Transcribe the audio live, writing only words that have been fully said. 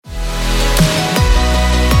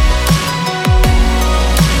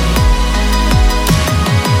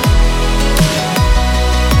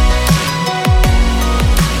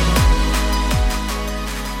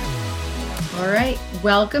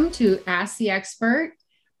welcome to Ask the Expert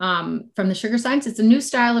from the Sugar Science. It's a new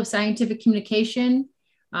style of scientific communication,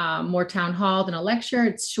 more town hall than a lecture.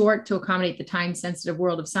 It's short to accommodate the time-sensitive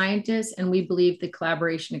world of scientists, and we believe that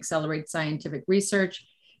collaboration accelerates scientific research.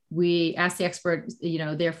 We Ask the Expert,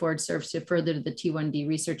 therefore it serves to further the T1D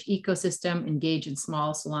research ecosystem, engage in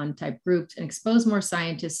small salon-type groups, and expose more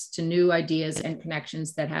scientists to new ideas and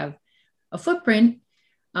connections that have a footprint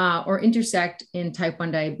or intersect in type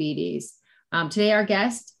 1 diabetes. Today, our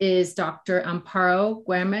guest is Dr. Amparo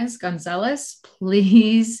Güemes-Gonzalez.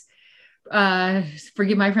 Please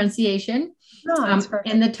forgive my pronunciation. No, it's perfect.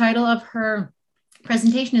 And the title of her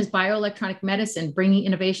presentation is Bioelectronic Medicine, Bringing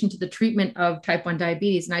Innovation to the Treatment of Type 1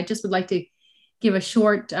 Diabetes. And I just would like to give a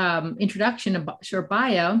short introduction, a short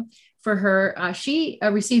bio for her. She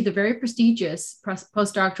received the very prestigious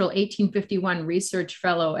postdoctoral 1851 research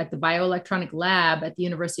fellow at the Bioelectronic Lab at the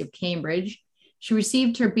University of Cambridge. She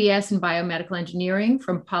received her BS in biomedical engineering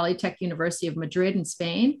from Polytech University of Madrid in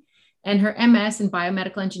Spain, and her MS in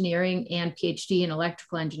biomedical engineering and PhD in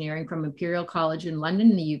electrical engineering from Imperial College in London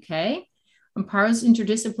in the UK. Amparo's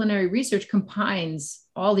interdisciplinary research combines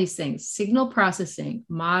all these things: signal processing,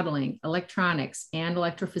 modeling, electronics, and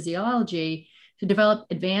electrophysiology to develop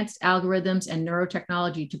advanced algorithms and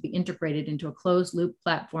neurotechnology to be integrated into a closed loop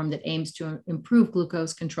platform that aims to improve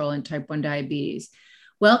glucose control in type 1 diabetes.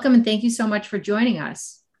 Welcome, and thank you so much for joining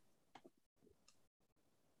us.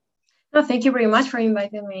 No, thank you very much for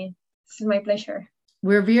inviting me. This is my pleasure.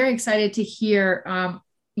 We're very excited to hear,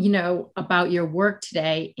 about your work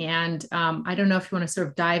today. And I don't know if you want to sort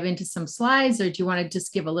of dive into some slides, or do you want to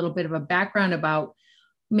just give a little bit of a background about,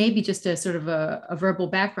 maybe just a sort of a verbal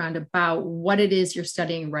background about what it is you're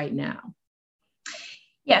studying right now?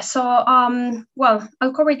 Yeah, so,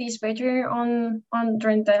 I'll cover this better on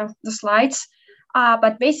during the slides.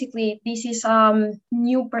 But basically, this is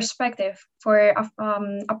new perspective for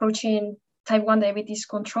approaching type 1 diabetes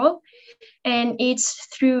control. And it's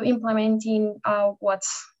through implementing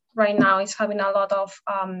what's right now is having a lot of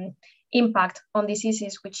impact on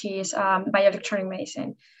diseases, which is bioelectronic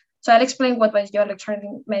medicine. So I'll explain what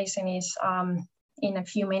bioelectronic medicine is in a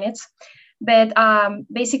few minutes. But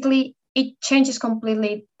basically, it changes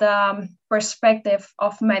completely the perspective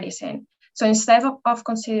of medicine. So instead of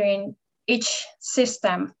considering each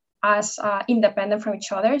system as independent from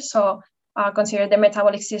each other, so consider the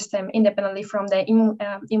metabolic system independently from the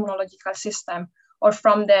immunological system or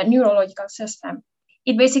from the neurological system.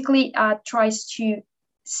 It basically tries to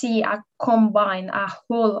see a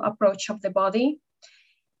whole approach of the body.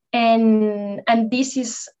 And this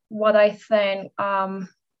is what I think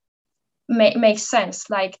makes sense,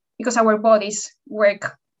 because our bodies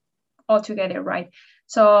work all together, right?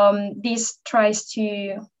 So this tries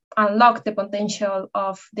to unlock the potential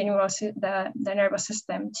of the nervous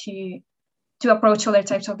system to approach other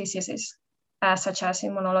types of diseases, such as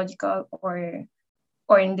immunological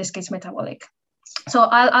or in this case, metabolic. So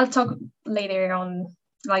I'll talk later on,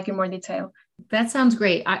 in more detail. That sounds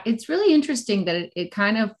great. It's really interesting that it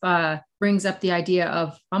kind of brings up the idea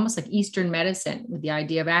of almost like Eastern medicine, with the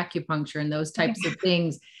idea of acupuncture and those types of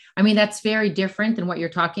things. I mean, that's very different than what you're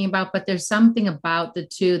talking about, but there's something about the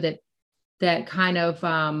two that kind of,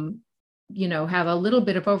 have a little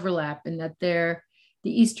bit of overlap, in that the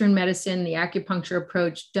Eastern medicine, the acupuncture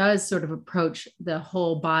approach does sort of approach the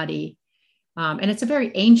whole body. And it's a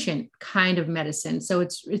very ancient kind of medicine. So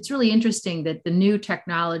it's really interesting that the new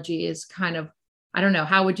technology is kind of, I don't know,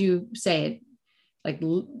 how would you say it?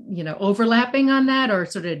 Overlapping on that, or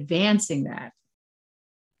sort of advancing that?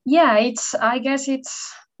 Yeah, I guess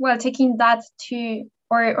it's, taking that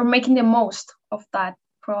or making the most of that,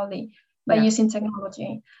 probably, by using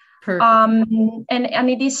technology. Perfect. And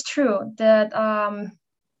it is true that,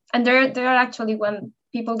 and there are actually, when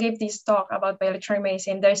people give this talk about bioelectronic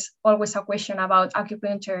medicine, there's always a question about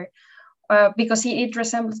acupuncture, because it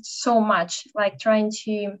resembles so much, like trying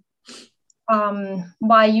to,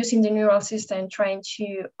 by using the neural system, trying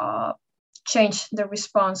to change the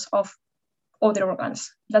response of other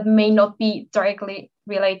organs that may not be directly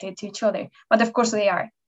related to each other. But of course they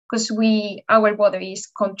are, because our body is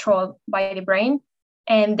controlled by the brain,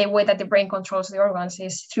 and the way that the brain controls the organs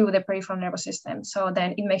is through the peripheral nervous system. So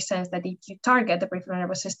then it makes sense that if you target the peripheral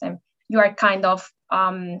nervous system, you are kind of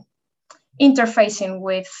interfacing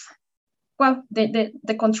with,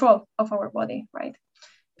 the control of our body, right?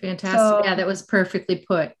 Fantastic. So, yeah, that was perfectly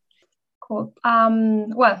put. Cool.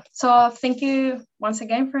 So thank you once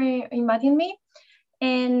again for inviting me.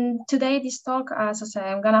 And today, this talk, as I said,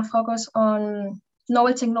 I'm gonna focus on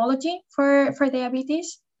novel technology for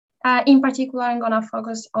diabetes. In particular, I'm going to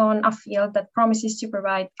focus on a field that promises to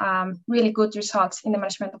provide really good results in the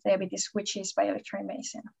management of diabetes, which is bioelectronic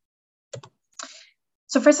medicine.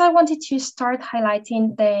 So first, I wanted to start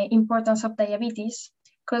highlighting the importance of diabetes,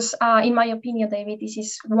 because in my opinion, diabetes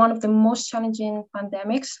is one of the most challenging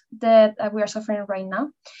pandemics that we are suffering right now.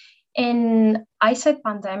 And I said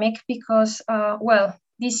pandemic because, well,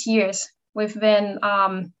 these years we've been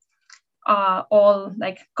all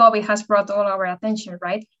like COVID has brought all our attention,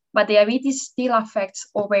 right? But diabetes still affects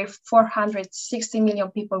over 460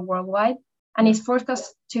 million people worldwide, and is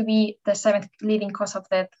forecast to be the 7th leading cause of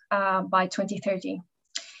death by 2030.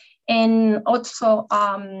 And also,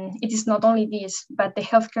 it is not only this, but the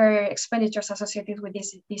healthcare expenditures associated with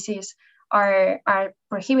this disease are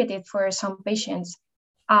prohibited for some patients,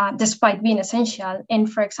 despite being essential.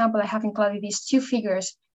 And for example, I have included these two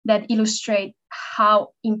figures that illustrate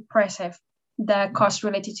how impressive the cost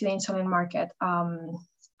related to the insulin market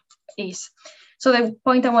is. So the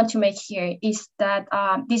point I want to make here is that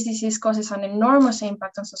this disease causes an enormous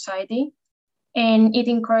impact on society, and it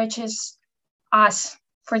encourages us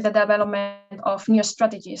for the development of new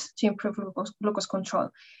strategies to improve glucose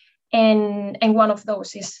control. And one of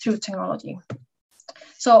those is through technology.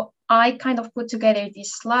 So I kind of put together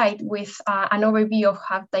this slide with an overview of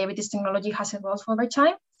how diabetes technology has evolved over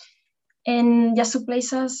time. And just to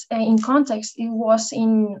place us in context, it was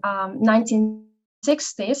in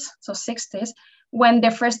 1960s, so 60s, when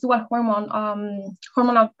the first dual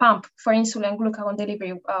hormonal pump for insulin and glucagon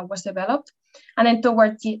delivery was developed. And then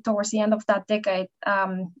towards the end of that decade,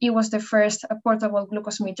 it was the first portable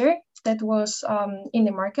glucose meter that was in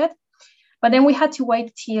the market. But then we had to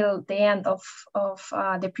wait till the end of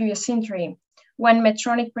the previous century, when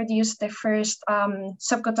Medtronic produced the first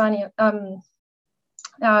subcutaneous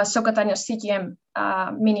CGM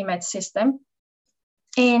MiniMed system.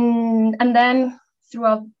 And then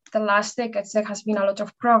throughout the last decades, there has been a lot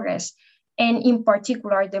of progress. And in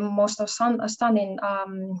particular, the most outstanding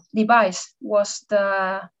device was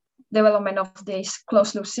the development of these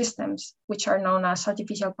closed-loop systems, which are known as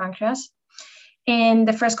artificial pancreas. And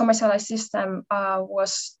the first commercialized system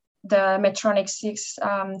was the Medtronic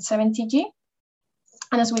 670G.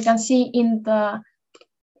 And as we can see in the,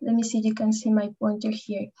 let me see, you can see my pointer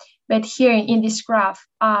here. But here in this graph,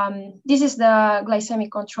 this is the glycemic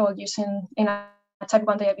control using in a type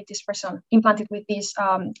 1 diabetes person implanted with this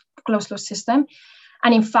closed loop system.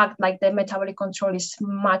 And in fact, like the metabolic control is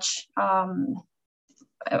much,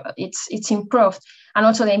 it's improved. And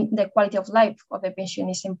also the quality of life of the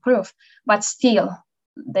patient is improved, but still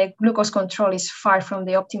the glucose control is far from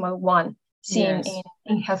the optimal one seen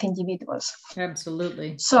in healthy individuals.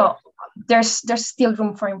 Absolutely. So there's still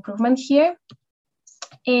room for improvement here.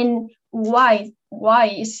 And why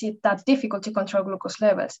is it that difficult to control glucose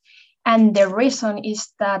levels? And the reason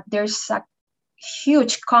is that there's a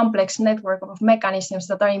huge complex network of mechanisms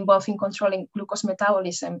that are involved in controlling glucose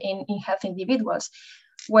metabolism in healthy individuals,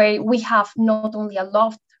 where we have not only a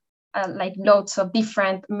lot, like loads of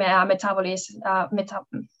different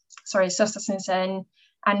substances and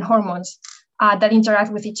hormones that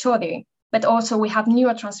interact with each other, but also we have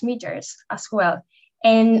neurotransmitters as well.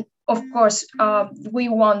 And of course, we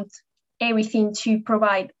want everything to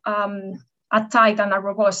provide a tight and a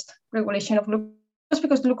robust regulation of glucose,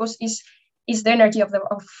 because glucose is the energy of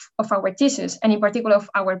our tissues, and in particular of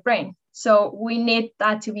our brain. So we need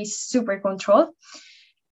that to be super controlled.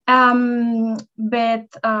 So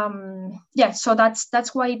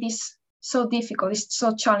that's why it is so difficult. It's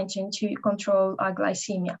so challenging to control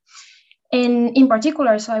glycemia. And in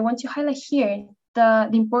particular, so I want to highlight here the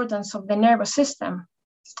importance of the nervous system,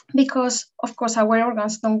 because of course our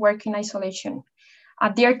organs don't work in isolation.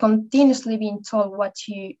 They are continuously being told what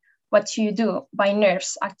to do by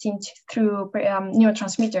nerves acting through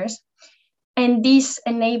neurotransmitters. And these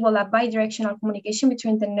enable a bidirectional communication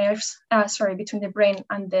between the nerves, between the brain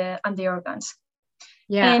and the organs.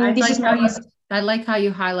 Yeah, I like how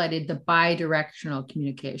you highlighted the bidirectional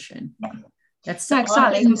communication. Yeah. That's so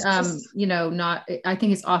exactly. Often, I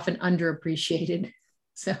think it's often underappreciated.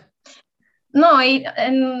 So. No, I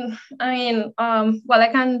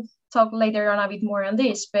can talk later on a bit more on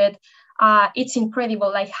this, but it's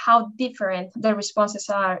incredible, like how different the responses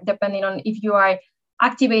are depending on if you are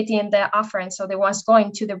activating the afferents, so the ones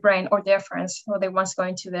going to the brain, or the efferents, or the ones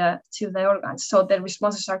going to the organs. So the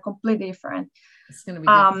responses are completely different. It's going to be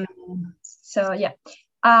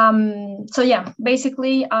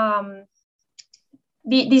basically,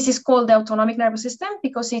 this is called the autonomic nervous system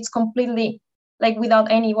because it's completely like without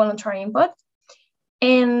any voluntary input.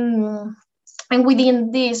 And within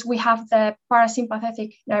this, we have the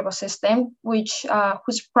parasympathetic nervous system,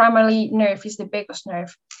 whose primary nerve is the vagus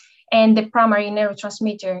nerve. and the primary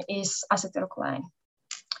neurotransmitter is acetylcholine.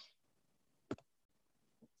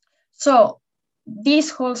 So this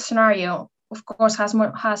whole scenario, of course, has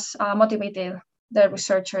motivated the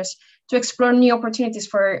researchers to explore new opportunities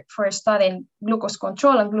for studying glucose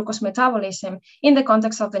control and glucose metabolism in the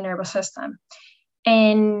context of the nervous system.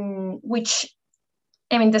 And which,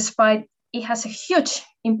 I mean, despite it has a huge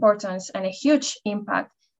importance and a huge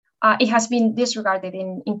impact, it has been disregarded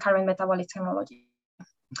in current metabolic technology.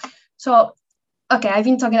 So, okay, I've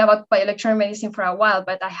been talking about bioelectronic medicine for a while,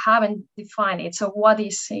 but I haven't defined it. So what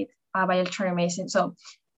is it, bioelectronic medicine? So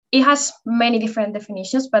it has many different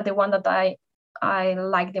definitions, but the one that I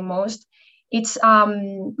like the most, it's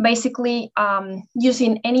basically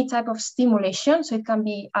using any type of stimulation. So it can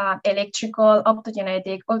be electrical,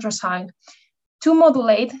 optogenetic, ultrasound, to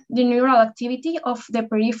modulate the neural activity of the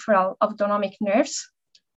peripheral autonomic nerves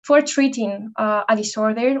for treating a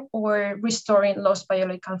disorder or restoring lost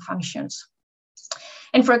biological functions.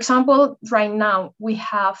 And for example, right now we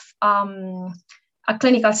have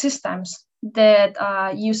clinical systems that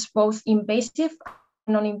use both invasive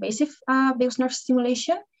and non-invasive vagus nerve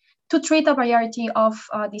stimulation to treat a variety of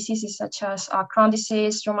diseases such as Crohn's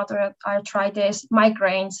disease, rheumatoid arthritis,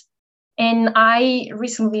 migraines. And I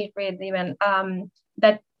recently read even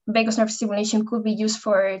that vagus nerve stimulation could be used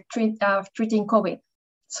for treating COVID.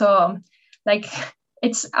 So like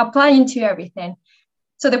it's applying to everything.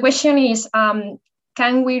 So the question is,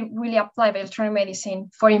 can we really apply bioelectronic medicine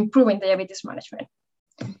for improving diabetes management?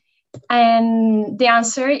 And the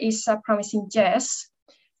answer is a promising yes,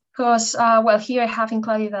 because, well, here I have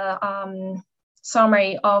included a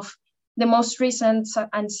summary of the most recent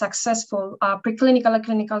and successful preclinical and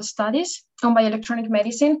clinical studies on bioelectronic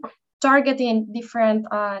medicine targeting different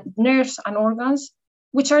nerves and organs,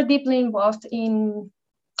 which are deeply involved in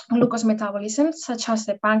glucose metabolism, such as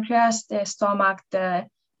the pancreas, the stomach, the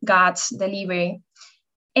guts, the liver.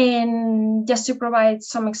 And just to provide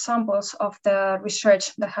some examples of the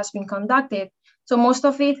research that has been conducted. So most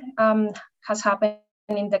of it has happened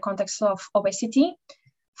in the context of obesity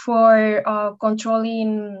for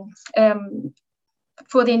controlling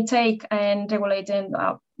food intake and regulating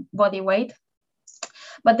body weight.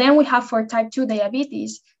 But then we have for type 2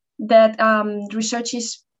 diabetes that research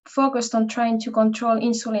is focused on trying to control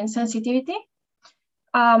insulin sensitivity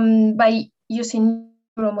by using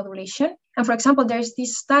neuromodulation. And for example, there's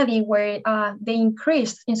this study where they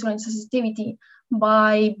increased insulin sensitivity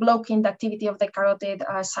by blocking the activity of the carotid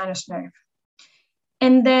sinus nerve.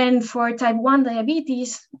 And then for type 1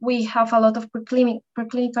 diabetes, we have a lot of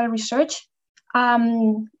preclinical research,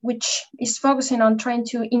 which is focusing on trying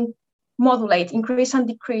to modulate, increase and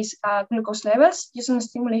decrease glucose levels using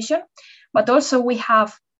stimulation. But also we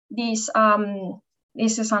have this,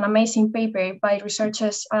 this is an amazing paper by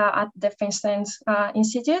researchers at the Feinstein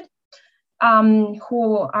Institute,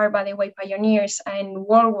 who are, by the way, pioneers and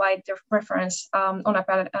worldwide reference on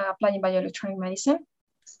applying bioelectronic medicine.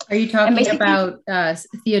 Are you talking about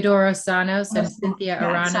Theodora Sanos and Cynthia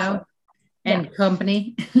Arano exactly. and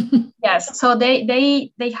company? Yes, so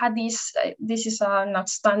they had this, this is an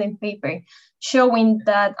outstanding paper showing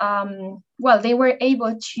that, well, they were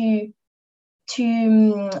able to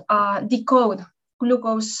decode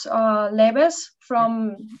glucose levels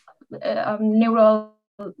from neural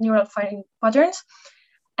firing patterns.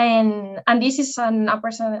 And this is an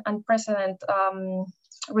unprecedented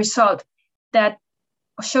result that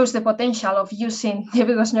shows the potential of using the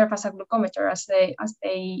vagus nerve as a glucometer, as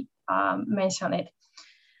they mention it.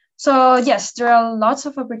 So yes, there are lots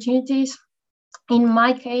of opportunities. In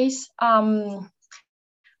my case,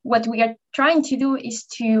 what we are trying to do is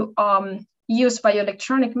to use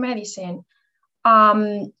bioelectronic medicine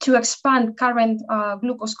to expand current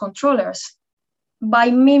glucose controllers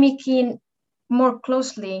by mimicking more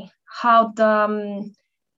closely how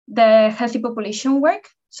the healthy population work.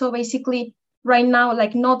 So basically, right now,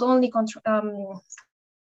 like not only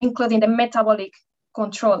including the metabolic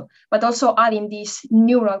control, but also adding this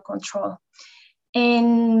neural control.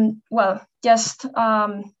 And well, just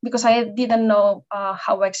because I didn't know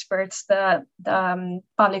how experts the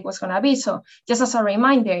public was gonna be. So just as a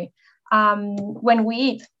reminder, when we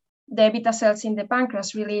eat, the beta cells in the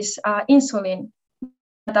pancreas release insulin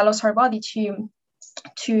that allows our body to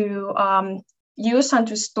use and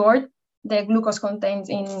to store the glucose contained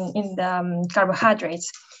in the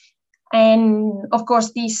carbohydrates. And of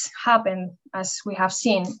course, this happened, as we have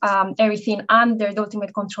seen, everything under the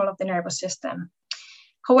ultimate control of the nervous system.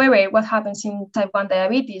 However, what happens in type 1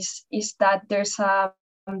 diabetes is that there's a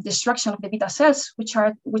destruction of the beta cells, which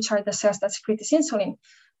are the cells that secrete this insulin.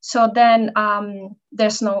 So then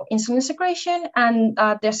there's no insulin secretion, and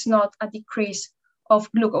there's not a decrease of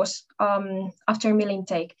glucose after meal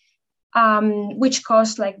intake, which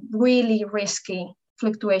cause like really risky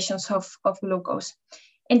fluctuations of glucose.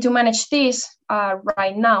 And to manage this,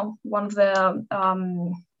 right now, one of the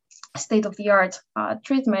state-of-the-art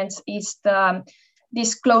treatments is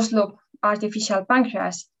this closed-loop artificial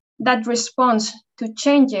pancreas that responds to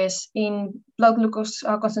changes in blood glucose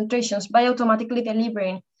concentrations by automatically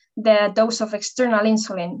delivering the dose of external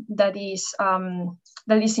insulin that is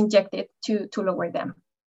injected to lower them.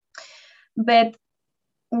 But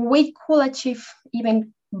we could achieve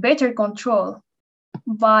even better control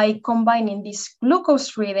by combining these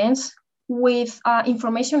glucose readings with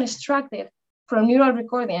information extracted from neural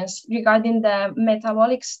recordings regarding the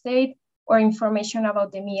metabolic state or information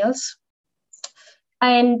about the meals.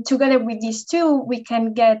 And together with these two, we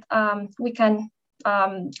can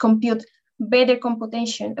compute better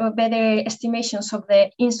computation or better estimations of the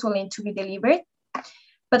insulin to be delivered,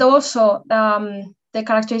 but also the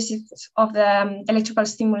characteristics of the electrical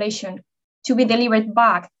stimulation to be delivered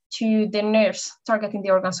back to the nerves targeting the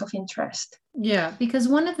organs of interest. Yeah, because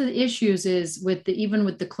one of the issues is even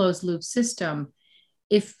with the closed loop system,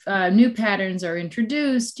 if new patterns are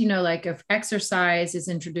introduced, like if exercise is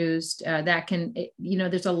introduced, that can,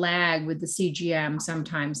 there's a lag with the CGM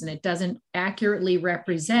sometimes, and it doesn't accurately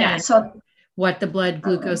represent what the blood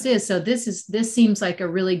glucose is. So this seems like a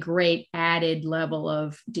really great added level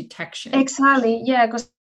of detection. Exactly, yeah,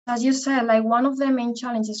 because as you said, like one of the main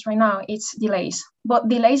challenges right now is delays, but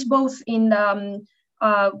delays both in the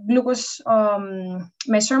glucose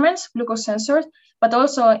measurements, glucose sensors, but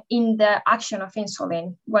also in the action of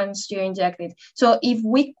insulin once you inject it. So if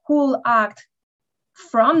we could act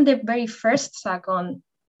from the very first second,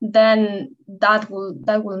 then that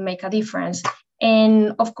will make a difference.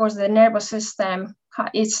 And of course, the nervous system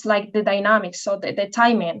is like the dynamics, so the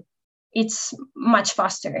timing, it's much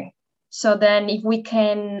faster. So then if we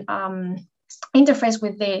can interface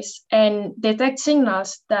with this and detect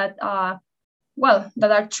signals that are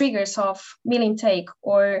triggers of meal intake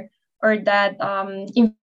or that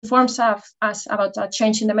informs us about a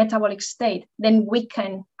change in the metabolic state, then we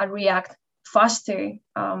can react faster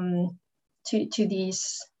to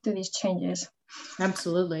these changes.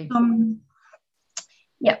 Absolutely.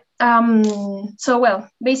 So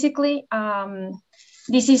basically,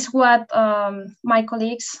 this is what my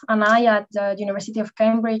colleagues and I at the University of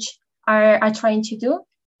Cambridge are trying to do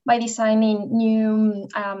by designing new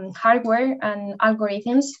hardware and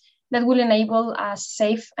algorithms that will enable a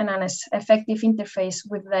safe and an effective interface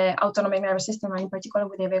with the autonomic nervous system, and in particular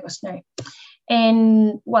with the vagus nerve.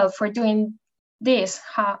 And for doing this,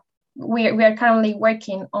 we are currently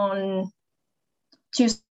working on two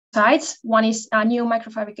sides. One is new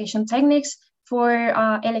microfabrication techniques for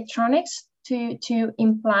electronics to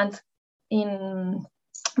implant in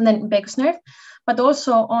the vagus nerve, but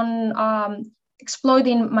also on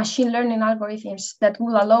exploiting machine learning algorithms that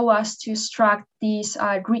will allow us to extract these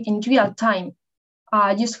in real time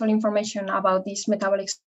useful information about this metabolic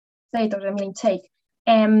state of the meal intake,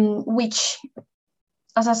 which,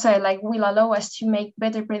 as I said, will allow us to make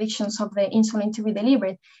better predictions of the insulin to be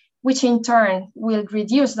delivered, which in turn will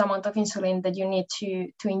reduce the amount of insulin that you need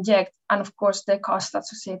to inject, and of course the cost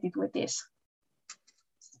associated with this.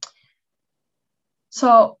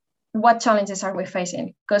 So what challenges are we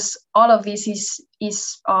facing? Because all of this is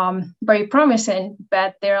very promising,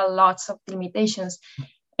 but there are lots of limitations.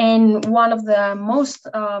 And one of the most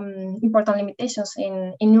important limitations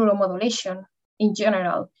in neuromodulation in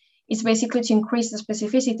general is basically to increase the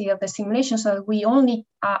specificity of the stimulation so that we only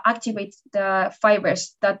activate the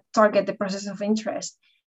fibers that target the process of interest,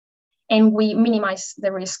 and we minimize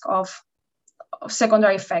the risk of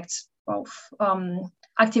secondary effects of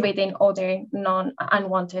activating other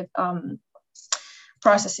non-unwanted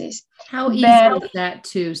processes. How easy is that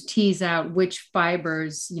to tease out which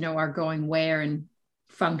fibers, are going where and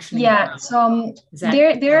functioning? Yeah, so so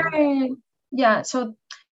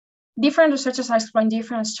different researchers are exploring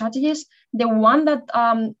different strategies. The one that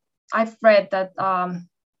I've read that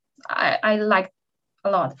I liked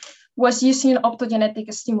a lot was using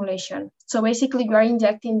optogenetic stimulation. So basically, you are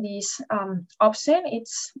injecting this opsin.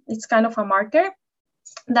 It's kind of a marker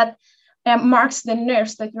that marks the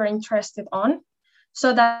nerves that you're interested on,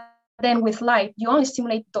 so that then with light, you only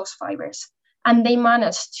stimulate those fibers. And they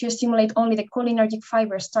managed to stimulate only the cholinergic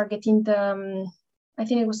fibers targeting the, I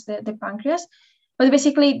think it was the pancreas. But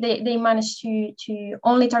basically, they managed to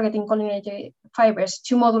only targeting cholinergic fibers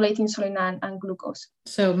to modulate insulin and glucose.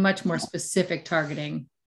 So much more specific targeting.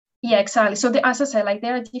 Yeah, exactly. So as I said,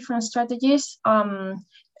 there are different strategies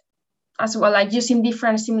as well, using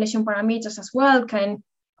different stimulation parameters as well can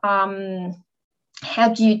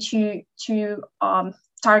help you to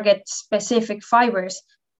target specific fibers.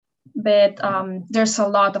 But there's a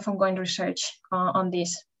lot of ongoing research on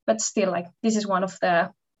this. But still, like, this is one of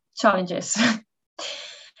the challenges.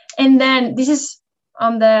 And then this is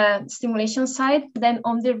on the stimulation side. Then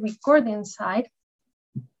on the recording side,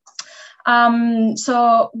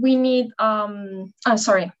 so we need,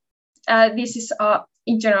 this is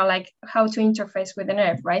in general, like how to interface with the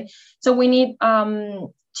nerve, right? So we need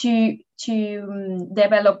to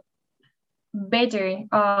develop better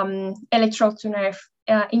electrode to nerve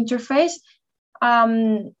interface.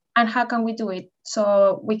 And how can we do it?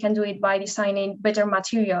 So we can do it by designing better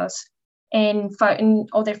materials and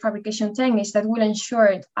other fabrication techniques that will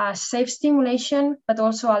ensure a safe stimulation, but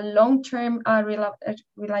also a long-term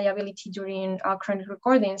reliability during chronic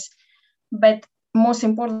recordings. But most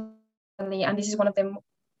importantly, and this is one of the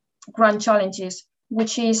grand challenges,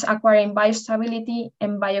 which is acquiring biostability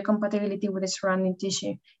and biocompatibility with the surrounding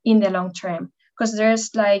tissue in the long term. Because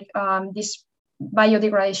there's like this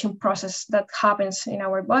biodegradation process that happens in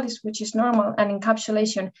our bodies, which is normal, and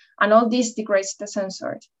encapsulation, and all this degrades the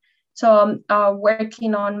sensors. So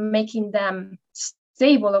working on making them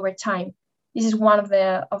stable over time, this is one of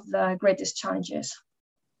the greatest challenges.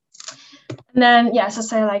 And then, yeah, as I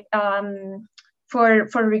say, like for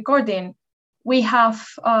recording, we have,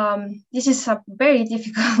 this is a very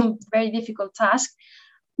difficult task,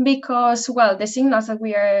 because, well, the signals that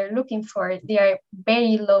we are looking for, they are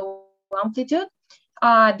very low amplitude.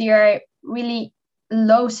 They are really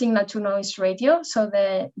low signal to noise ratio, so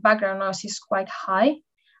the background noise is quite high,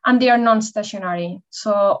 and they are non-stationary.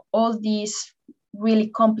 So all these really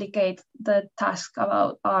complicate the task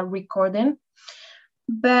about recording.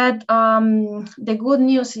 But the good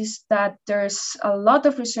news is that there's a lot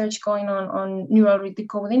of research going on neural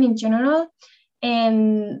decoding in general,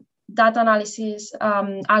 and data analysis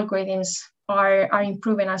algorithms are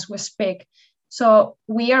improving as we speak. So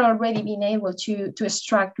we are already being able to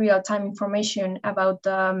extract real-time information about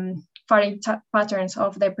firing patterns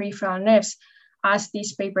of the peripheral nerves, as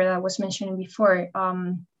this paper that I was mentioning before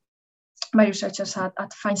by researchers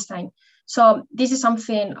at Feinstein. So this is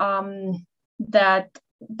something that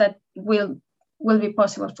will be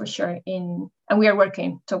possible for sure, and we are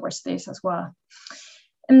working towards this as well.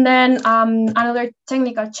 And then another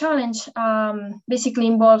technical challenge basically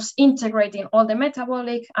involves integrating all the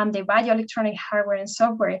metabolic and the bioelectronic hardware and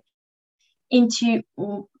software into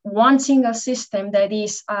one single system that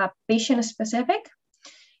is patient specific,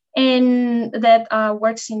 and that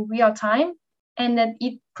works in real time, and that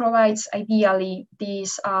it provides ideally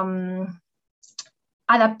this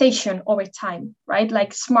adaptation over time, right?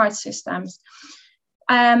 Like smart systems.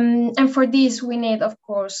 And for this, we need, of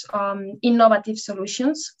course, innovative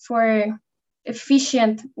solutions for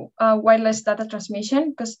efficient wireless data transmission,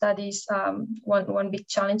 because that is one big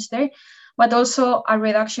challenge there, but also a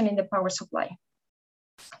reduction in the power supply,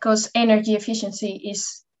 because energy efficiency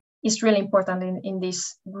is really important in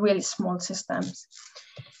these really small systems.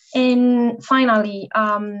 And finally,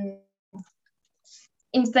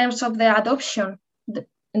 in terms of the adoption,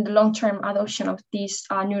 in the long-term adoption of this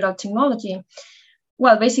neural technology,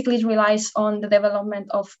 well, basically it relies on the development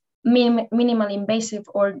of minimally invasive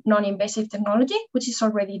or non-invasive technology, which is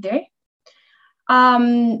already there,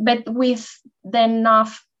 but with the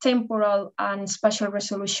enough temporal and spatial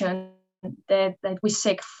resolution that we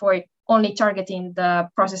seek for only targeting the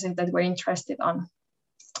processes that we're interested on.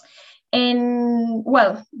 And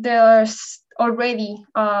well, there's already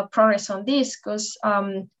progress on this, because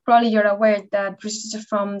probably you're aware that researchers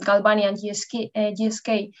from Galvani and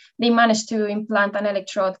GSK, they managed to implant an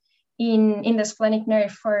electrode in the splenic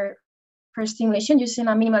nerve for stimulation using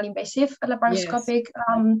a minimal invasive laparoscopic.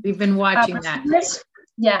 Yes. We've been watching that.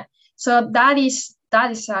 Yeah, so that is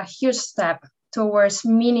a huge step towards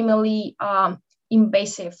minimally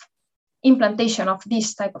invasive implantation of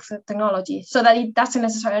this type of technology, so that it doesn't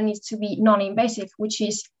necessarily need to be non-invasive, which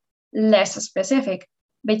is less specific,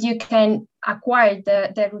 but you can acquire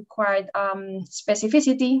the required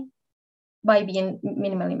specificity by being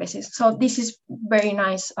minimally invasive. So this is very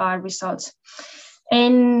nice results.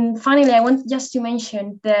 And finally, I want just to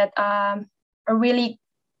mention that a really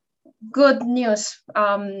good news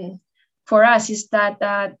for us is that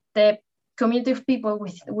the community of people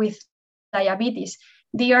with diabetes,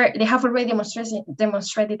 they have already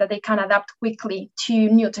demonstrated that they can adapt quickly to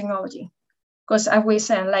new technology. Because as we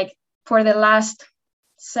said, like for the last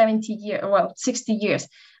 60 years,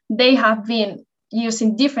 they have been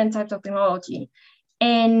using different types of technology,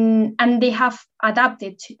 and they have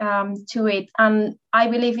adapted to it. And I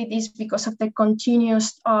believe it is because of the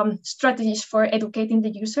continuous strategies for educating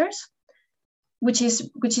the users, which is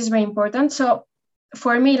very important. So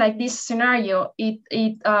for me, like this scenario, it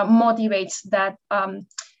motivates that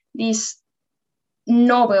this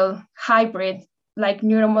novel hybrid, like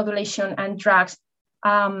neuromodulation and drugs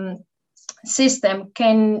system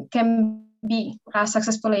can be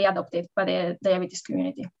successfully adopted by the diabetes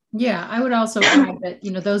community. Yeah, I would also add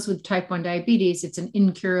that, those with type 1 diabetes, it's an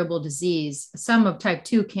incurable disease. Some of type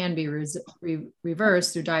 2 can be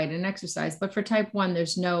reversed through diet and exercise, but for type 1,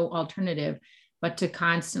 there's no alternative but to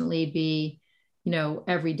constantly be,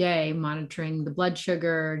 every day monitoring the blood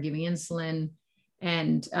sugar, giving insulin.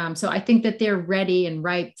 And so I think that they're ready and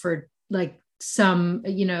ripe for like some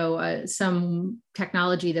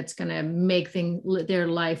technology that's going to make their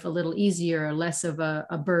life a little easier or less of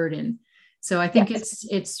a burden. So I think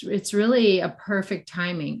it's really a perfect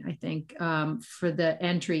timing, I think, for the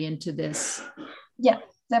entry into this. Yeah,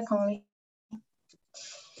 definitely.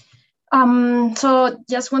 So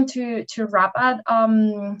just want to wrap up.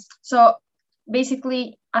 So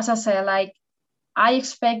basically, as I said, like I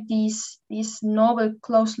expect this novel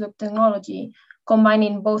closed loop technology,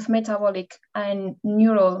 combining both metabolic and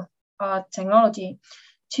neural technology,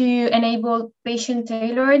 to enable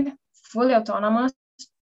patient-tailored, fully autonomous,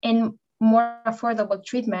 and more affordable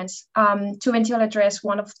treatments to eventually address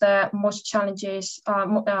one of the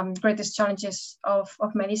greatest challenges of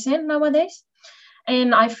medicine nowadays.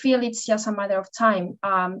 And I feel it's just a matter of time,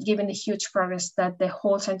 given the huge progress that the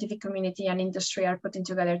whole scientific community and industry are putting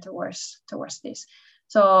together towards this.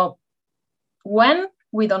 So when,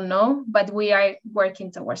 we don't know, but we are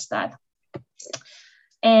working towards that.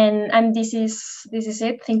 And this is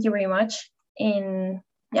it. Thank you very much. And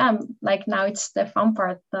yeah, like now it's the fun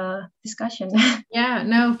part, the discussion. Yeah,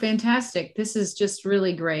 no, fantastic. This is just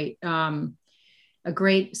really great. A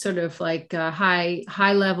great sort of like a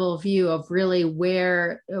high level view of really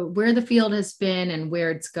where the field has been and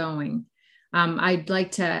where it's going. I'd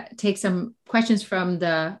like to take some questions from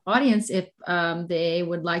the audience if they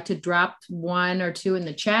would like to drop one or two in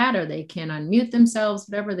the chat, or they can unmute themselves,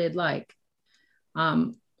 whatever they'd like.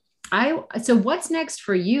 So what's next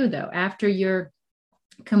for you though, after you're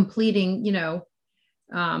completing,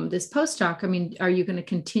 this postdoc? I mean, are you going to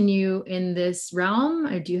continue in this realm,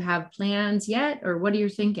 or do you have plans yet, or what are you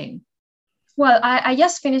thinking? Well, I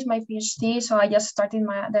just finished my PhD, so I just started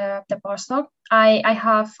the postdoc. I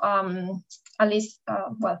have at least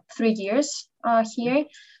 3 years here.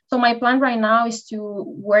 So my plan right now is to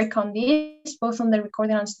work on this, both on the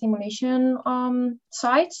recording and stimulation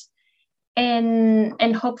sides,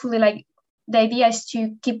 and hopefully, like, the idea is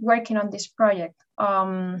to keep working on this project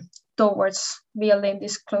towards building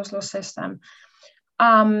this closed loop system.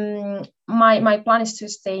 My plan is to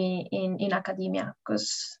stay in academia,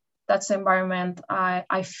 because that's the environment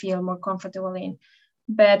I feel more comfortable in.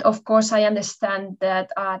 But of course, I understand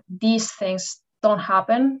that these things don't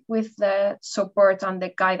happen with the support and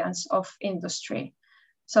the guidance of industry.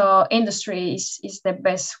 So industry is the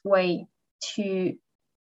best way to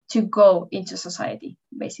go into society,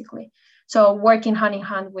 basically. So working hand in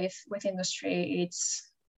hand with industry,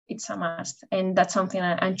 it's a must, and that's something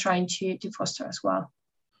I'm trying to foster as well.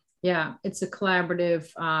 Yeah, it's a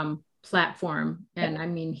collaborative platform, and I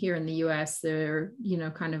mean, here in the U.S., there's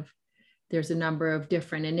a number of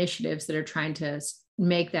different initiatives that are trying to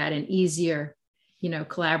make that an easier,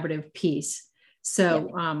 collaborative piece. So,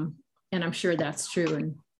 and I'm sure that's true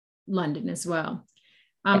in London as well.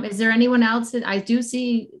 Is there anyone else that I do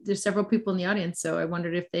see? There's several people in the audience, so I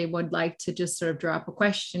wondered if they would like to just sort of drop a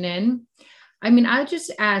question in. I mean, I'll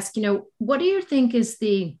just ask, what do you think is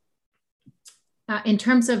the, in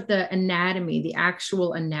terms of the anatomy, the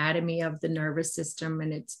actual anatomy of the nervous system,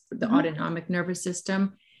 and it's the autonomic nervous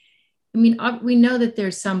system? I mean, we know that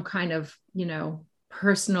there's some kind of,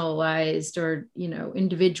 personalized or,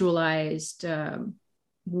 individualized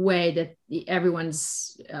way that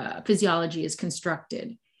everyone's physiology is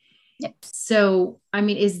constructed. Yep. So, I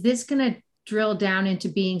mean, is this going to drill down into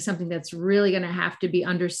being something that's really going to have to be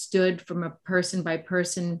understood from a person by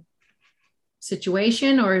person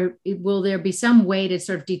situation, or will there be some way to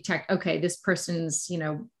sort of detect, okay, this person's,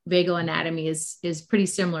 vagal anatomy is pretty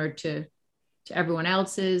similar to everyone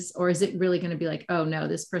else's, or is it really going to be like, oh no,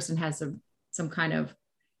 this person has some kind of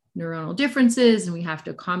neuronal differences and we have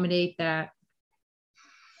to accommodate that?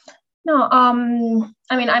 No, I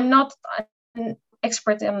mean, I'm not an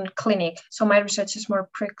expert in clinic, so my research is more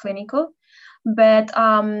preclinical. But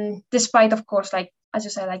despite, of course, like, as you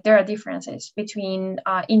said, like, there are differences between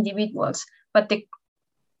individuals, but the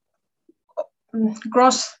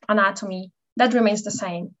gross anatomy, that remains the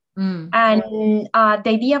same. And the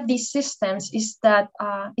idea of these systems is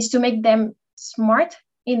to make them smart,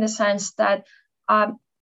 in the sense that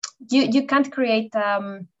you can't create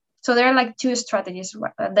So there are like two strategies,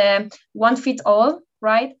 the one fit all,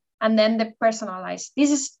 right? And then the personalized.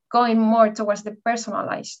 This is going more towards the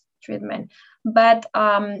personalized treatment, but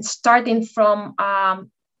starting from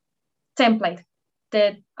template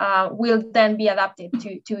that will then be adapted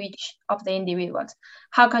to each of the individuals.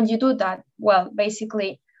 How can you do that? Well,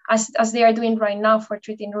 basically, as they are doing right now for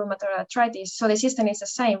treating rheumatoid arthritis. So the system is the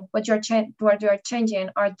same. What you are changing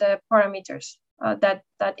are the parameters that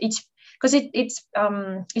each, because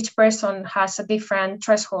each person has a different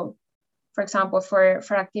threshold, for example, for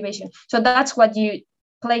activation. So that's what you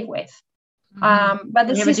play with. But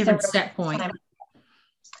the you have a different set point.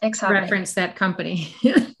 Exactly. Reference that company.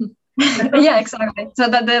 Yeah, exactly. So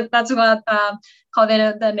that's what how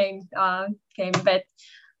the name came. But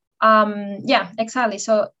yeah, exactly.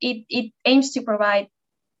 So it aims to provide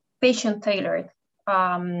patient-tailored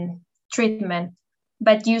treatment,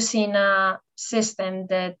 but using a system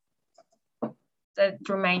that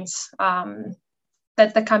remains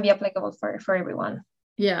that can be applicable for everyone.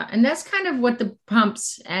 Yeah, and that's kind of what the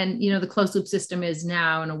pumps and the closed loop system is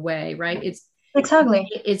now, in a way, right?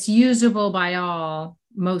 It's usable by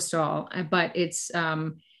most all, but it's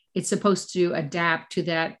supposed to adapt to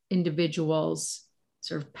that individual's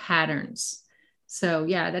sort of patterns. So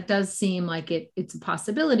yeah, that does seem like it's a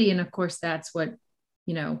possibility, and of course that's what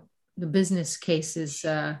the business cases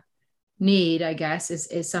need, I guess,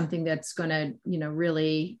 is something that's going to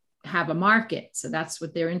really have a market. So that's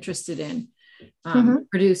what they're interested in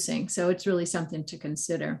producing. So it's really something to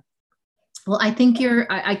consider. Well, I think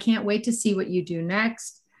I can't wait to see what you do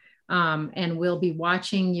next. And we'll be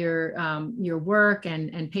watching your work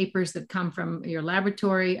and papers that come from your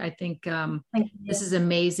laboratory. I think this is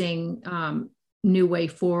amazing new way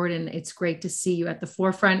forward. And it's great to see you at the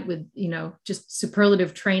forefront with, just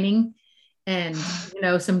superlative training and,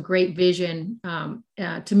 some great vision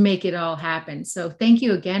to make it all happen. So thank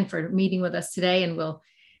you again for meeting with us today. And we'll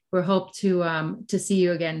hope to see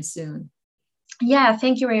you again soon. Yeah,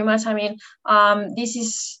 thank you very much. I mean, this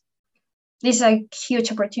is a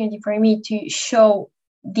huge opportunity for me to show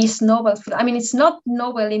this novel field. I mean, it's not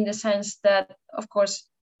novel in the sense that, of course,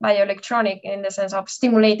 bioelectronic in the sense of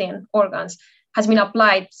stimulating organs has been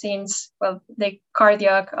applied since, well, the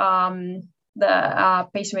cardiac, the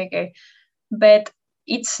pacemaker, but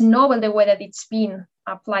it's novel the way that it's being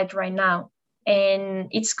applied right now. And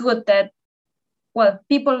it's good that, well,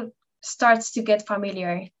 people starts to get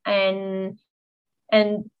familiar and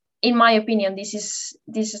in my opinion, this is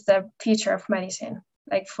the future of medicine,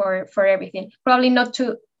 like for everything. Probably not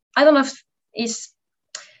to, I don't know if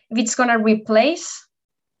it's gonna replace,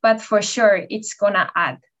 but for sure it's gonna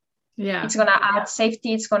add. Yeah, it's gonna add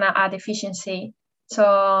safety. It's gonna add efficiency.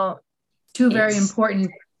 So two very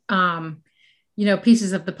important,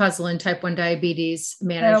 pieces of the puzzle in type 1 diabetes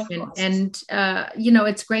management. And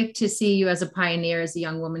it's great to see you as a pioneer, as a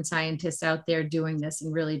young woman scientist out there doing this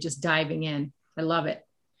and really just diving in. I love it.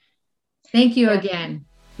 Thank you again.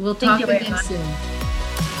 We'll talk again soon.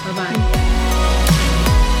 Bye-bye.